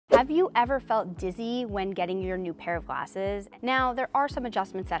Have you ever felt dizzy when getting your new pair of glasses? Now, there are some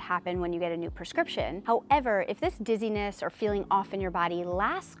adjustments that happen when you get a new prescription. However, if this dizziness or feeling off in your body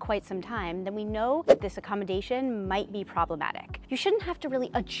lasts quite some time, then we know that this accommodation might be problematic. You shouldn't have to really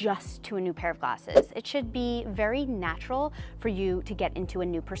adjust to a new pair of glasses. It should be very natural for you to get into a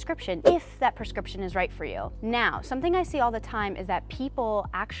new prescription if that prescription is right for you. Now, something I see all the time is that people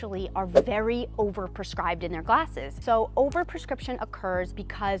actually are very overprescribed in their glasses. So overprescription occurs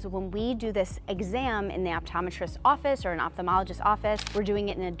because when we do this exam in the optometrist's office or an ophthalmologist's office, we're doing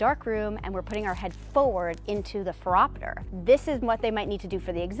it in a dark room and we're putting our head forward into the phoropter. This is what they might need to do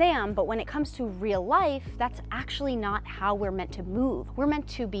for the exam, but when it comes to real life, that's actually not how we're meant to move. We're meant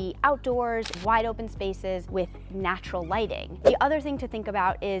to be outdoors, wide open spaces with natural lighting. The other thing to think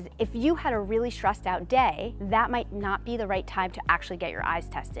about is if you had a really stressed out day, that might not be the right time to actually get your eyes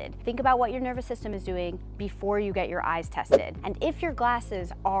tested. Think about what your nervous system is doing before you get your eyes tested. And if your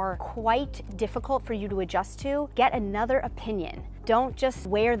glasses are quite difficult for you to adjust to, get another opinion. Don't just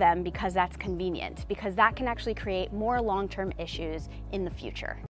wear them because that's convenient, because that can actually create more long-term issues in the future.